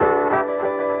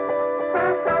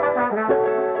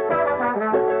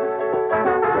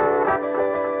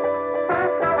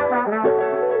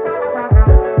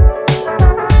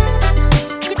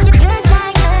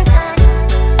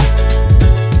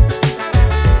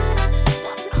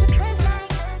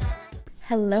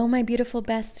Hello, my beautiful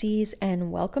besties,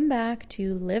 and welcome back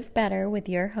to Live Better with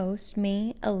your host,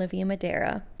 me, Olivia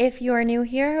Madera. If you are new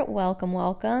here, welcome,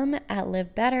 welcome. At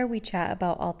Live Better, we chat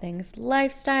about all things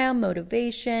lifestyle,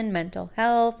 motivation, mental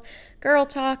health, girl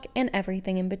talk, and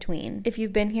everything in between. If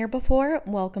you've been here before,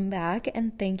 welcome back,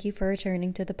 and thank you for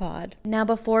returning to the pod. Now,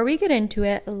 before we get into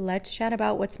it, let's chat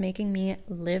about what's making me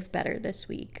live better this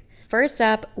week. First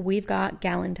up, we've got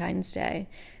Galentine's Day.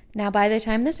 Now, by the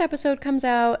time this episode comes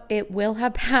out, it will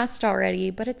have passed already,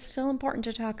 but it's still important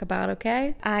to talk about,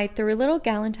 okay? I threw a little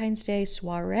Galentine's Day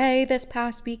soiree this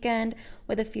past weekend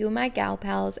with a few of my gal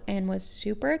pals and was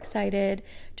super excited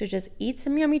to just eat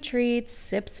some yummy treats,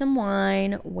 sip some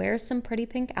wine, wear some pretty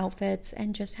pink outfits,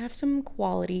 and just have some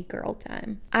quality girl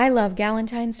time. I love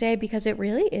Galentine's Day because it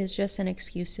really is just an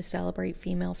excuse to celebrate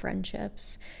female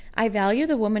friendships. I value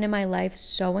the woman in my life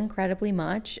so incredibly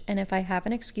much, and if I have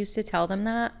an excuse to tell them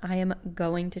that, I am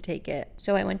going to take it.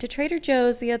 So I went to Trader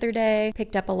Joe's the other day,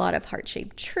 picked up a lot of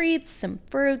heart-shaped treats, some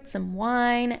fruit, some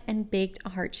wine, and baked a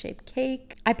heart-shaped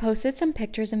cake. I posted some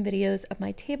pictures and videos of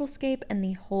my tablescape and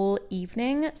the whole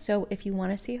evening, so if you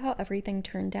want to see how everything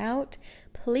turned out,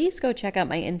 please go check out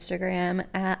my Instagram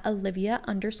at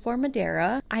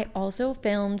Olivia_Madera. I also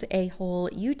filmed a whole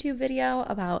YouTube video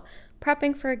about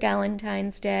prepping for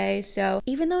Galentine's Day. So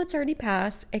even though it's already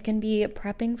passed, it can be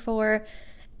prepping for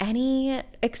any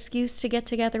excuse to get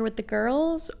together with the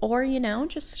girls or,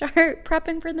 just start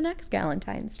prepping for the next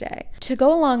Galentine's Day. To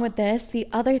go along with this, the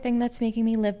other thing that's making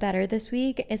me live better this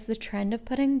week is the trend of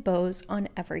putting bows on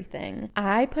everything.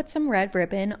 I put some red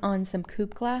ribbon on some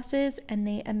coupe glasses and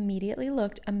they immediately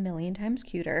looked a million times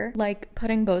cuter. Like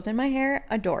putting bows in my hair,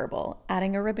 adorable.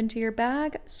 Adding a ribbon to your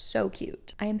bag, so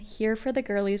cute. I am here for the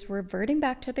girlies reverting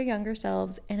back to their younger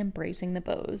selves and embracing the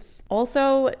bows.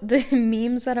 Also, the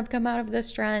memes that have come out of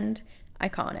this trend,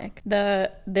 iconic.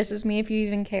 This is me if you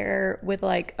even care with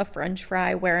like a french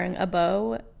fry wearing a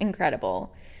bow,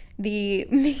 incredible. The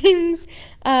memes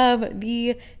of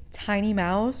the tiny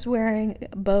mouse wearing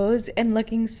bows and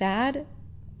looking sad,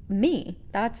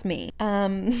 that's me.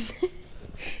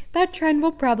 That trend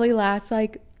will probably last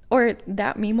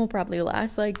that meme will probably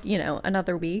last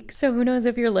another week. So who knows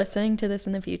if you're listening to this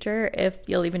in the future, if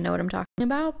you'll even know what I'm talking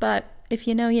about, but if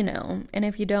you know, you know. And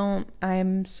if you don't,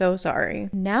 I'm so sorry.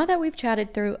 Now that we've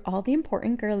chatted through all the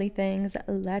important girly things,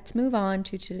 let's move on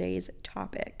to today's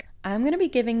topic. I'm going to be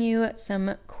giving you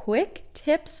some quick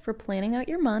tips for planning out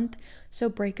your month. So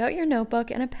break out your notebook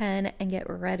and a pen and get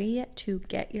ready to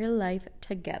get your life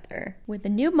together. With the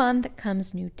new month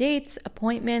comes new dates,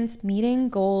 appointments, meeting,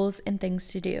 goals, and things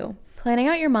to do. Planning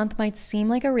out your month might seem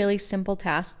like a really simple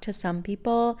task to some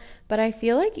people, but I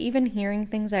feel like even hearing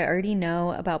things I already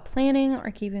know about planning or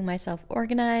keeping myself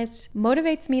organized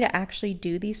motivates me to actually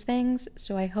do these things,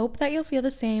 so I hope that you'll feel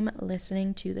the same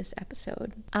listening to this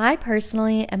episode. I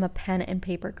personally am a pen and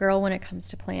paper girl when it comes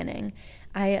to planning.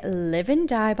 I live and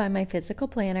die by my physical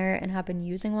planner and have been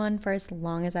using one for as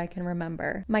long as I can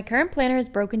remember. My current planner is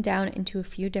broken down into a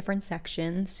few different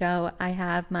sections, so I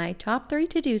have my top 3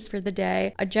 to-dos for the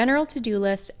day, a general to-do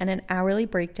list, and an hourly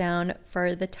breakdown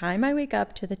for the time I wake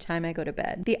up to the time I go to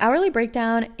bed. The hourly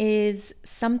breakdown is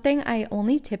something I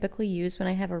only typically use when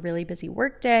I have a really busy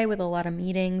work day with a lot of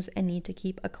meetings and need to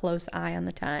keep a close eye on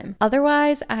the time.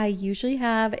 Otherwise, I usually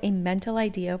have a mental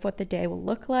idea of what the day will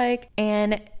look like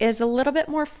and is a little bit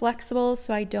more flexible,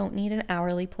 so I don't need an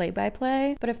hourly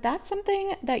play-by-play. But if that's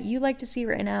something that you like to see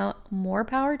written out, more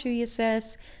power to you,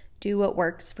 sis. Do what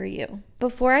works for you.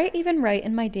 Before I even write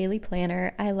in my daily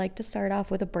planner, I like to start off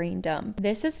with a brain dump.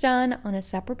 This is done on a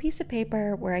separate piece of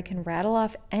paper where I can rattle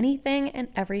off anything and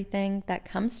everything that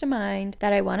comes to mind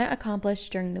that I want to accomplish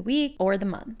during the week or the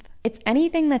month. It's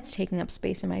anything that's taking up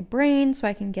space in my brain so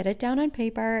I can get it down on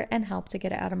paper and help to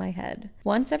get it out of my head.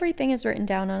 Once everything is written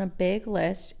down on a big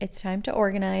list, it's time to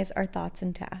organize our thoughts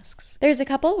and tasks. There's a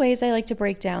couple of ways I like to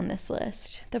break down this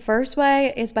list. The first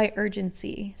way is by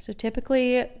urgency. So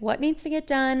typically, what needs to get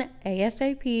done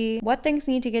ASAP, what things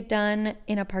need to get done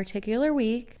in a particular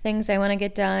week, things I want to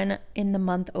get done in the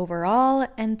month overall,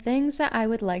 and things that I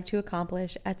would like to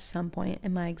accomplish at some point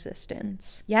in my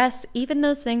existence. Yes, even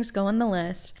those things go on the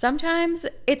list. Sometimes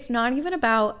it's not even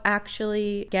about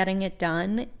actually getting it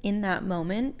done in that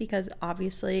moment, because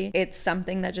obviously it's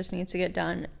something that just needs to get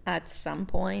done at some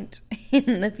point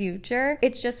in the future.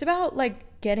 It's just about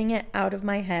getting it out of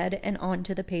my head and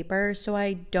onto the paper so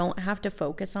I don't have to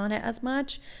focus on it as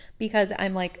much, because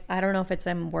I'm I don't know if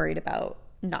I'm worried about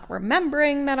not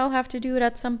remembering that I'll have to do it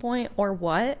at some point or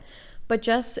what, but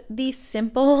just the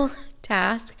simple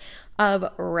task of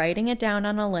writing it down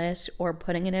on a list or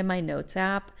putting it in my notes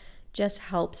app just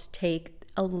helps take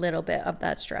a little bit of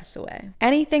that stress away.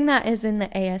 Anything that is in the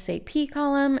ASAP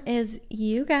column is,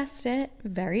 you guessed it,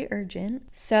 very urgent.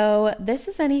 So this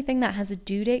is anything that has a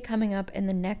due date coming up in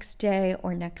the next day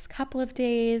or next couple of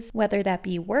days, whether that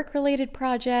be work-related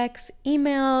projects,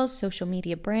 emails, social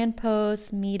media brand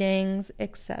posts, meetings,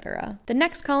 etc. The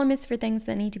next column is for things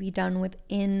that need to be done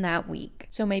within that week.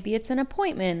 So maybe it's an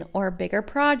appointment or a bigger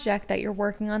project that you're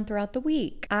working on throughout the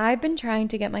week. I've been trying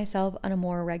to get myself on a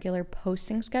more regular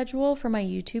posting schedule for my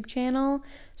YouTube channel,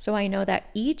 so I know that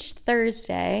each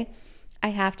Thursday I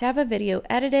have to have a video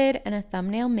edited and a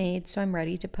thumbnail made so I'm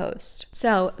ready to post.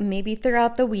 So maybe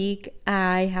throughout the week,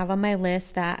 I have on my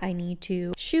list that I need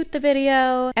to shoot the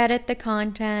video, edit the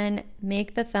content,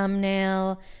 make the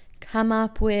thumbnail, come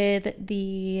up with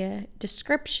the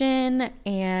description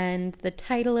and the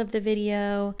title of the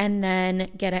video, and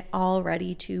then get it all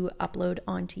ready to upload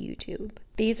onto YouTube.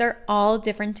 These are all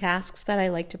different tasks that I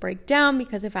like to break down,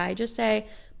 because if I just say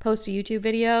post a YouTube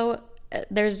video,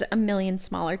 there's a million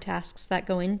smaller tasks that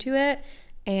go into it,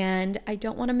 and I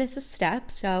don't want to miss a step.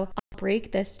 So I'll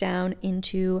break this down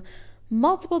into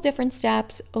multiple different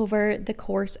steps over the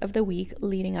course of the week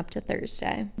leading up to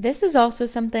Thursday. This is also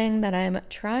something that I'm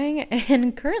trying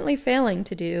and currently failing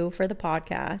to do for the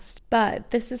podcast,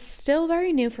 but this is still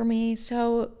very new for me,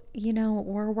 so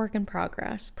we're a work in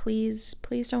progress. Please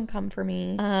don't come for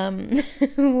me.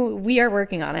 We are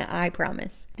working on it, I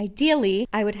promise. Ideally,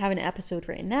 I would have an episode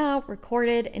written out,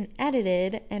 recorded and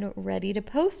edited, and ready to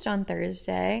post on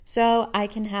Thursday, so I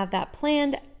can have that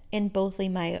planned in both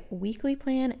my weekly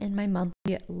plan and my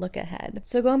monthly look ahead.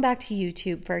 So going back to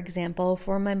YouTube, for example,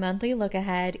 for my monthly look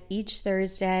ahead, each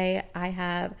Thursday I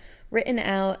have written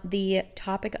out the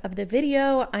topic of the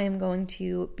video I am going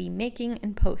to be making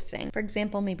and posting. For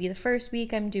example, maybe the first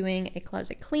week I'm doing a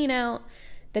closet clean out,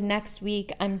 the next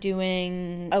week I'm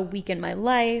doing a week in my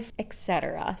life,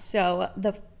 etc. So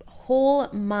the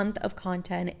whole month of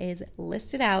content is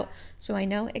listed out, so I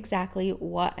know exactly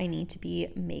what I need to be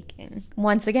making.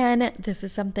 Once again, this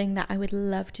is something that I would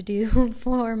love to do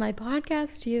for my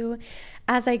podcast too.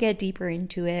 As I get deeper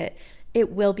into it,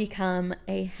 it will become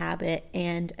a habit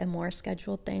and a more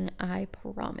scheduled thing, I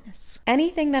promise.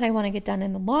 Anything that I want to get done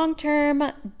in the long term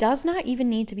does not even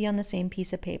need to be on the same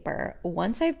piece of paper.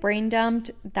 Once I've brain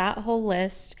dumped that whole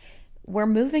list, we're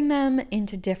moving them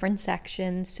into different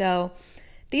sections. So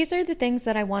these are the things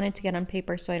that I wanted to get on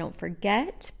paper so I don't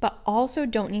forget, but also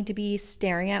don't need to be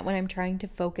staring at when I'm trying to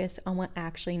focus on what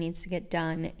actually needs to get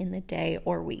done in the day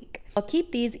or week. I'll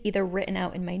keep these either written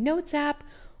out in my notes app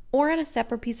or on a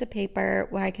separate piece of paper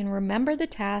where I can remember the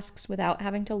tasks without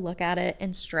having to look at it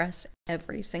and stress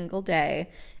every single day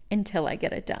until I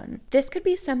get it done. This could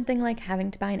be something like having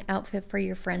to buy an outfit for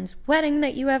your friend's wedding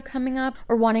that you have coming up,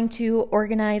 or wanting to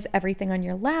organize everything on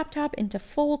your laptop into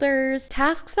folders.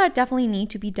 Tasks that definitely need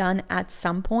to be done at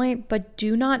some point, but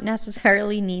do not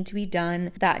necessarily need to be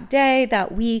done that day,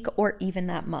 that week, or even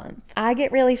that month. I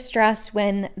get really stressed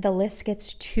when the list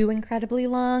gets too incredibly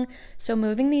long, so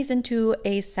moving these into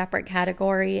a separate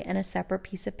category and a separate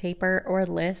piece of paper or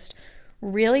list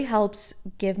really helps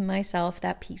give myself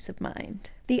that peace of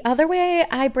mind. The other way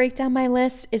I break down my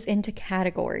list is into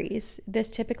categories.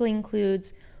 This typically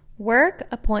includes work,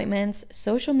 appointments,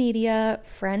 social media,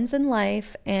 friends and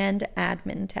life, and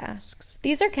admin tasks.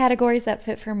 These are categories that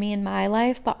fit for me in my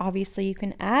life, but obviously you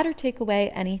can add or take away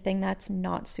anything that's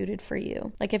not suited for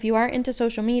you. Like if you are into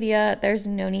social media, there's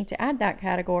no need to add that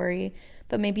category,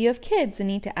 but maybe you have kids and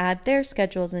need to add their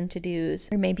schedules and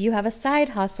to-dos, or maybe you have a side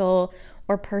hustle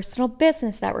or personal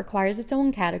business that requires its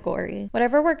own category.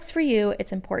 Whatever works for you,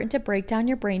 it's important to break down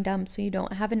your brain dump so you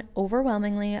don't have an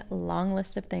overwhelmingly long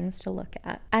list of things to look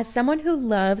at. As someone who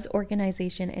loves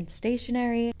organization and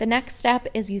stationery, the next step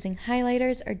is using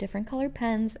highlighters or different colored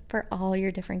pens for all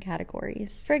your different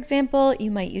categories. For example,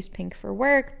 you might use pink for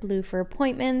work, blue for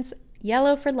appointments,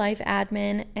 yellow for life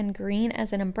admin, and green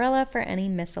as an umbrella for any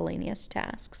miscellaneous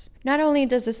tasks. Not only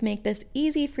does this make this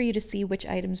easy for you to see which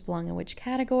items belong in which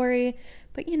category,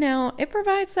 but it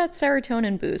provides that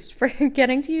serotonin boost for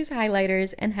getting to use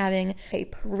highlighters and having a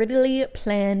prettily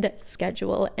planned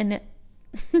schedule and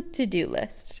to-do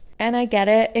list. And I get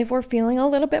it, if we're feeling a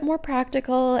little bit more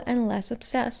practical and less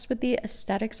obsessed with the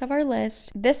aesthetics of our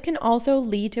list, this can also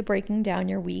lead to breaking down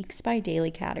your weeks by daily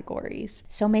categories.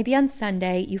 So maybe on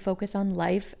Sunday, you focus on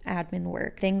life admin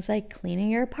work, things like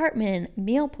cleaning your apartment,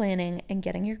 meal planning, and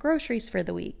getting your groceries for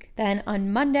the week. Then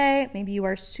on Monday, maybe you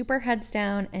are super heads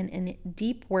down and in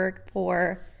deep work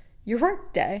for your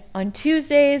work day. On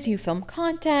Tuesdays, you film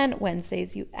content,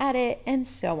 Wednesdays you edit, and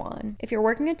so on. If you're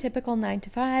working a typical 9 to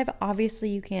 5, obviously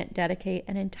you can't dedicate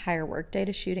an entire workday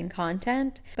to shooting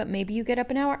content, but maybe you get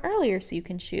up an hour earlier so you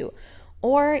can shoot.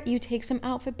 or you take some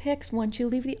outfit pics once you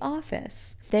leave the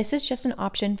office. This is just an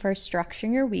option for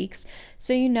structuring your weeks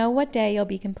so you know what day you'll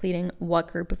be completing what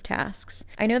group of tasks.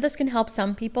 I know this can help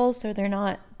some people so they're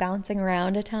not bouncing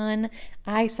around a ton.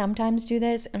 I sometimes do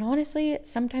this, and honestly,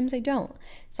 sometimes I don't.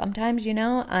 Sometimes,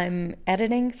 I'm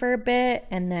editing for a bit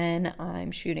and then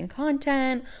I'm shooting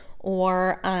content,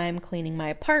 or I'm cleaning my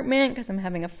apartment because I'm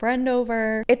having a friend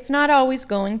over. It's not always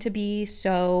going to be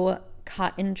so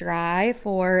cut and dry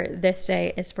for this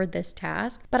day is for this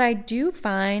task, but I do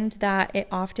find that it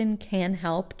often can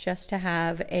help just to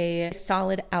have a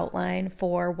solid outline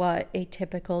for what a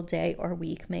typical day or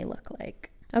week may look like.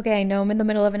 Okay, I know I'm in the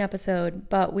middle of an episode,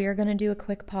 but we are going to do a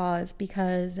quick pause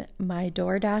because my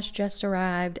DoorDash just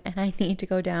arrived and I need to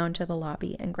go down to the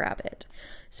lobby and grab it.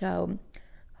 So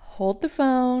hold the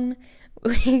phone,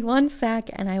 wait 1 sec,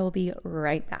 and I will be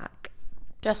right back.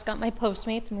 Just got my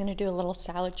Postmates. I'm going to do a little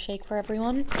salad shake for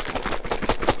everyone.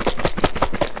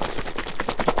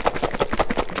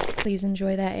 Please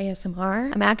enjoy that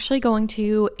ASMR. I'm actually going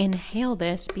to inhale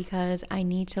this because I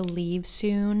need to leave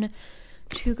soon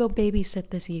to go babysit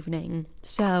this evening.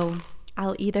 So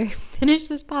I'll either finish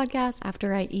this podcast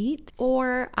after I eat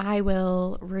or I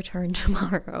will return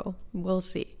tomorrow. We'll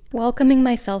see. Welcoming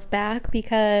myself back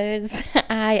because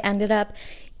I ended up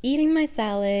eating my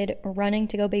salad, running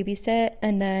to go babysit,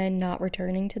 and then not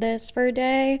returning to this for a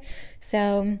day.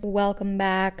 So welcome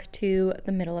back to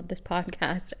the middle of this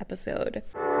podcast episode.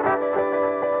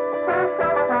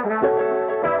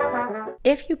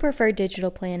 If you prefer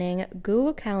digital planning,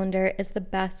 Google Calendar is the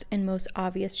best and most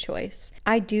obvious choice.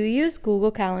 I do use Google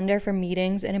Calendar for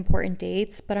meetings and important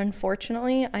dates, but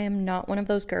unfortunately, I am not one of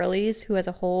those girlies who has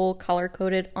a whole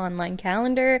color-coded online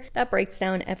calendar that breaks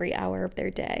down every hour of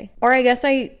their day. Or I guess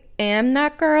I am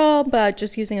that girl, but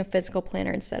just using a physical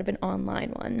planner instead of an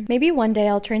online one. Maybe one day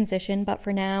I'll transition, but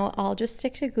for now, I'll just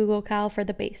stick to Google Cal for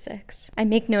the basics. I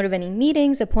make note of any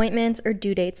meetings, appointments, or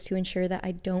due dates to ensure that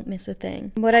I don't miss a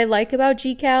thing. What I like about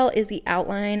GCal is the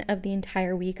outline of the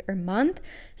entire week or month,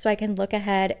 so I can look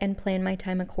ahead and plan my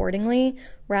time accordingly,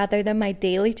 rather than my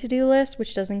daily to-do list,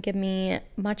 which doesn't give me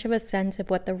much of a sense of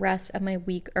what the rest of my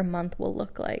week or month will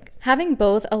look like. Having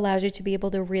both allows you to be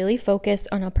able to really focus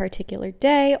on a particular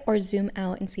day or zoom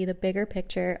out and see the bigger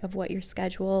picture of what your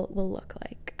schedule will look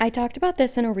like. I talked about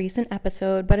this in a recent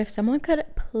episode, but if someone could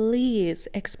please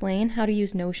explain how to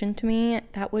use Notion to me,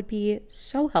 that would be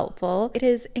so helpful. It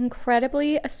is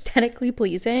incredibly aesthetically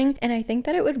pleasing, and I think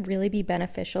that it would really be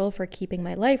beneficial for keeping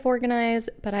my life organized,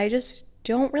 but I just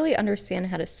don't really understand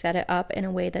how to set it up in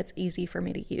a way that's easy for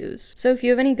me to use. So if you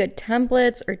have any good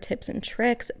templates or tips and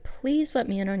tricks, please let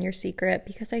me in on your secret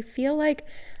because I feel like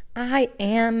I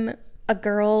am a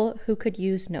girl who could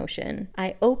use Notion.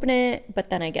 I open it, but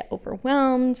then I get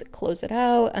overwhelmed, close it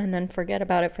out, and then forget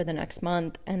about it for the next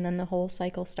month, and then the whole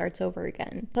cycle starts over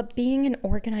again. But being an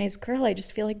organized girl, I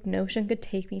just feel like Notion could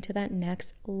take me to that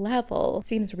next level. It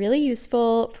seems really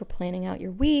useful for planning out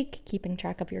your week, keeping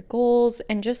track of your goals,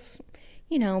 and just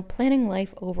planning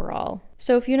life overall.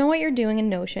 So if you know what you're doing in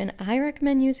Notion, I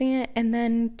recommend using it and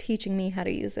then teaching me how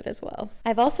to use it as well.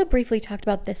 I've also briefly talked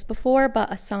about this before,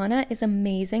 but Asana is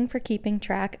amazing for keeping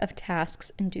track of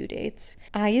tasks and due dates.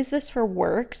 I use this for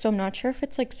work, so I'm not sure if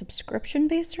it's like subscription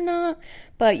based or not,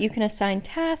 but you can assign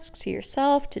tasks to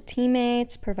yourself, to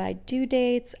teammates, provide due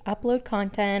dates, upload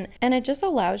content, and it just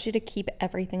allows you to keep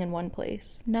everything in one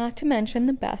place. Not to mention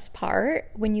the best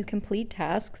part, when you complete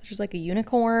tasks, there's like a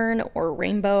unicorn or a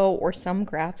rainbow or some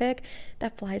graphic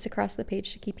that flies across the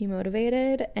page to keep you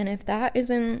motivated. And if that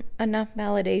isn't enough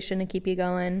validation to keep you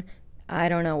going, I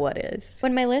don't know what is.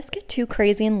 When my lists get too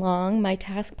crazy and long, my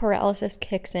task paralysis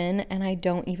kicks in and I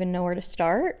don't even know where to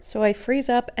start. So I freeze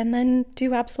up and then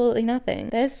do absolutely nothing.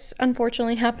 This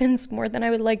unfortunately happens more than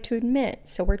I would like to admit.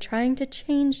 So we're trying to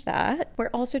change that. We're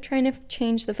also trying to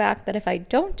change the fact that if I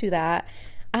don't do that,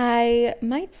 I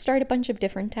might start a bunch of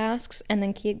different tasks and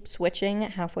then keep switching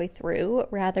halfway through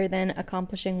rather than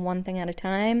accomplishing one thing at a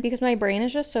time because my brain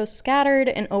is just so scattered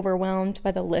and overwhelmed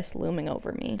by the list looming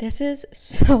over me. This is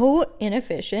so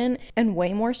inefficient and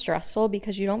way more stressful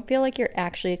because you don't feel like you're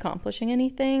actually accomplishing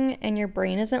anything and your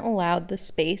brain isn't allowed the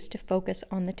space to focus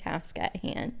on the task at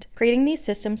hand. Creating these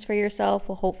systems for yourself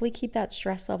will hopefully keep that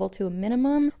stress level to a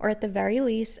minimum, or at the very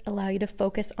least allow you to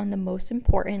focus on the most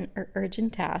important or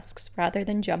urgent tasks rather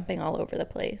than jumping all over the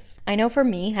place. I know for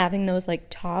me, having those like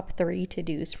top 3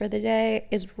 to-dos for the day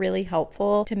is really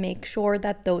helpful to make sure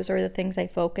that those are the things I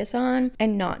focus on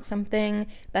and not something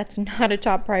that's not a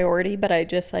top priority, but I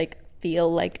just like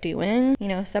feel like doing. You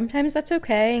know, sometimes that's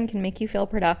okay and can make you feel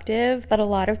productive, but a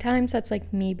lot of times that's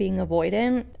like me being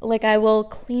avoidant. Like I will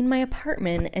clean my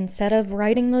apartment instead of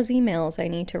writing those emails I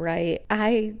need to write.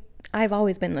 I've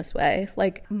always been this way.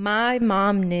 Like my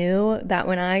mom knew that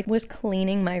when I was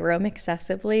cleaning my room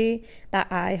excessively, that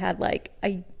I had like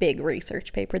a big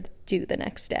research paper due the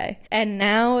next day. And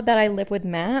now that I live with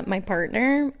Matt, my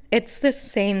partner, it's the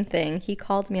same thing. He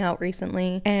called me out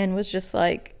recently and was just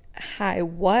like, hi,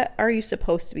 what are you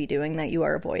supposed to be doing that you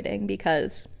are avoiding?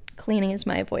 Because cleaning is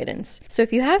my avoidance. So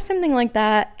if you have something like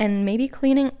that and maybe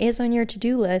cleaning is on your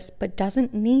to-do list but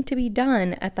doesn't need to be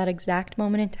done at that exact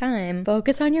moment in time,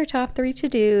 focus on your top 3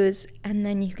 to-dos and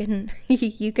then you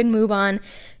can move on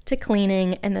to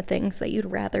cleaning and the things that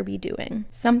you'd rather be doing.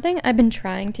 Something I've been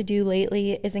trying to do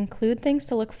lately is include things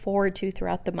to look forward to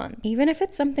throughout the month. Even if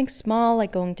it's something small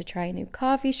like going to try a new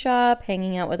coffee shop,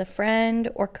 hanging out with a friend,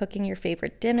 or cooking your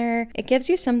favorite dinner, it gives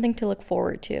you something to look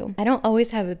forward to. I don't always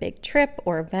have a big trip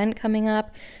or event coming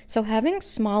up, so having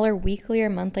smaller weekly or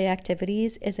monthly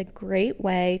activities is a great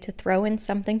way to throw in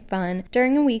something fun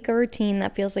during a week or routine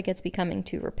that feels like it's becoming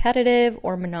too repetitive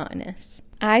or monotonous.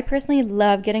 I personally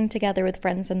love getting together with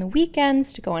friends on the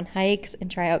weekends to go on hikes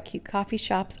and try out cute coffee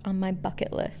shops on my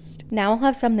bucket list. Now I'll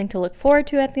have something to look forward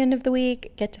to at the end of the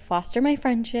week, get to foster my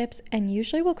friendships, and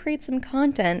usually we'll create some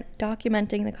content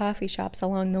documenting the coffee shops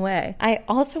along the way. I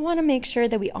also want to make sure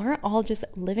that we aren't all just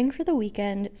living for the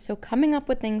weekend, so coming up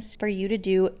with things for you to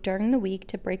do during the week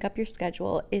to break up your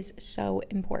schedule is so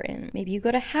important. Maybe you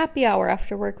go to happy hour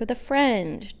after work with a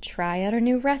friend, try out a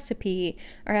new recipe,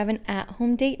 or have an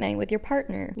at-home date night with your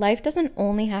partner. Life doesn't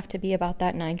only have to be about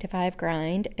that 9-to-5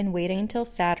 grind and waiting until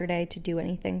Saturday to do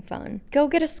anything fun. Go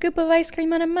get a scoop of ice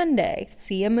cream on a Monday,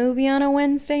 see a movie on a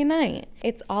Wednesday night.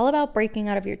 It's all about breaking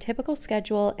out of your typical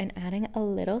schedule and adding a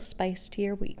little spice to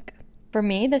your week. For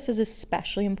me, this is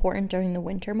especially important during the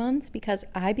winter months because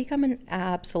I become an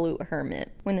absolute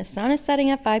hermit. When the sun is setting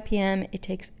at 5 p.m., it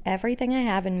takes everything I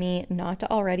have in me not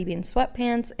to already be in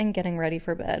sweatpants and getting ready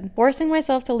for bed. Forcing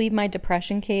myself to leave my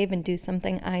depression cave and do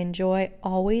something I enjoy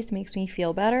always makes me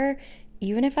feel better,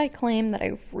 even if I claim that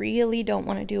I really don't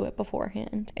want to do it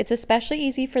beforehand. It's especially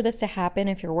easy for this to happen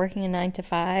if you're working a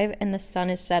 9-to-5 and the sun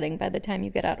is setting by the time you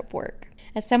get out of work.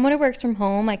 As someone who works from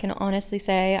home, I can honestly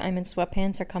say I'm in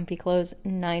sweatpants or comfy clothes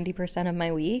 90% of my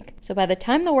week. So by the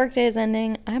time the workday is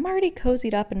ending, I'm already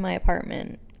cozied up in my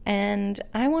apartment. And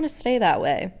I want to stay that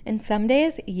way. And some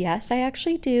days, yes, I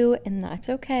actually do, and that's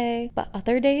okay. But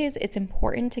other days, it's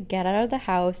important to get out of the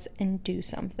house and do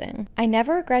something. I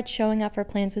never regret showing up for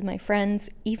plans with my friends,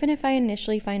 even if I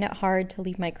initially find it hard to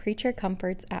leave my creature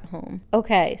comforts at home.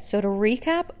 Okay, so to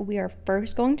recap, we are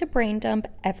first going to brain dump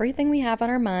everything we have on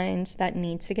our minds that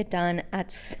needs to get done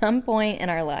at some point in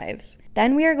our lives.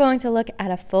 Then we are going to look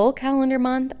at a full calendar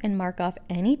month and mark off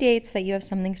any dates that you have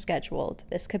something scheduled.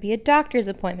 This could be a doctor's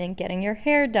appointment, getting your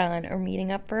hair done, or meeting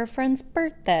up for a friend's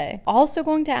birthday. Also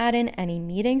going to add in any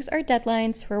meetings or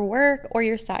deadlines for work or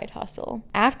your side hustle.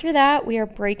 After that, we are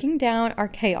breaking down our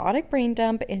chaotic brain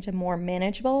dump into more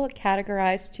manageable,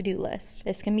 categorized to-do lists.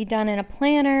 This can be done in a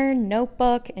planner,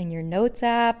 notebook, in your notes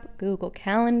app, Google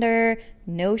Calendar,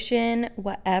 Notion,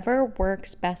 whatever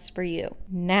works best for you.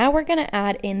 Now we're going to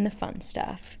add in the fun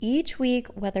stuff. Each week,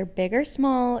 whether big or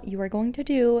small, you are going to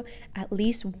do at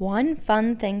least one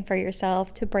fun thing for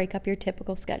yourself to break up your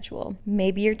typical schedule.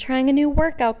 Maybe you're trying a new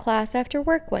workout class after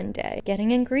work one day, getting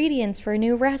ingredients for a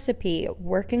new recipe,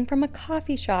 working from a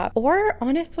coffee shop, or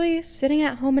honestly, sitting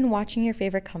at home and watching your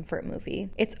favorite comfort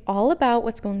movie. It's all about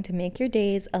what's going to make your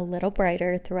days a little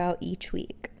brighter throughout each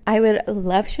week. I would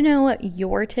love to know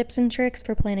your tips and tricks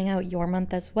for planning out your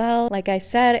month as well. Like I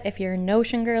said, if you're a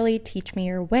Notion girly, teach me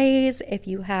your ways. If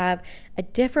you have a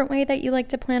different way that you like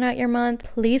to plan out your month,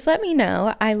 please let me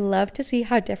know. I love to see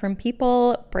how different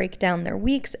people break down their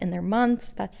weeks and their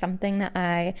months. That's something that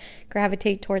I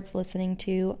gravitate towards listening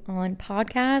to on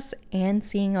podcasts and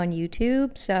seeing on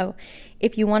YouTube. So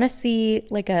if you want to see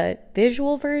like a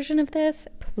visual version of this,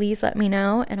 please let me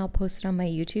know and I'll post it on my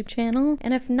YouTube channel.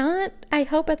 And if not, I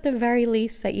hope at the very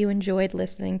least that you enjoyed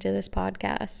listening to this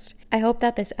podcast. I hope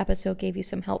that this episode gave you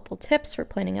some helpful tips for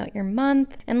planning out your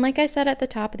month. And like I said at the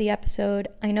top of the episode,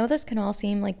 I know this can all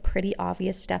seem like pretty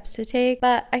obvious steps to take,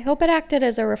 but I hope it acted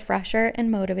as a refresher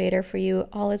and motivator for you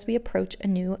all as we approach a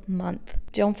new month.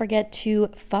 Don't forget to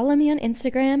follow me on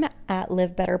Instagram at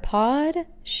LiveBetterPod,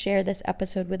 share this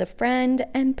episode with a friend,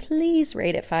 and please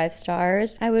rate it 5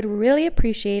 stars. I would really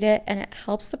appreciate it, and it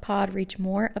helps the pod reach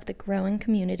more of the growing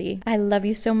community. I love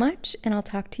you so much, and I'll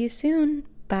talk to you soon.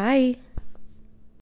 Bye.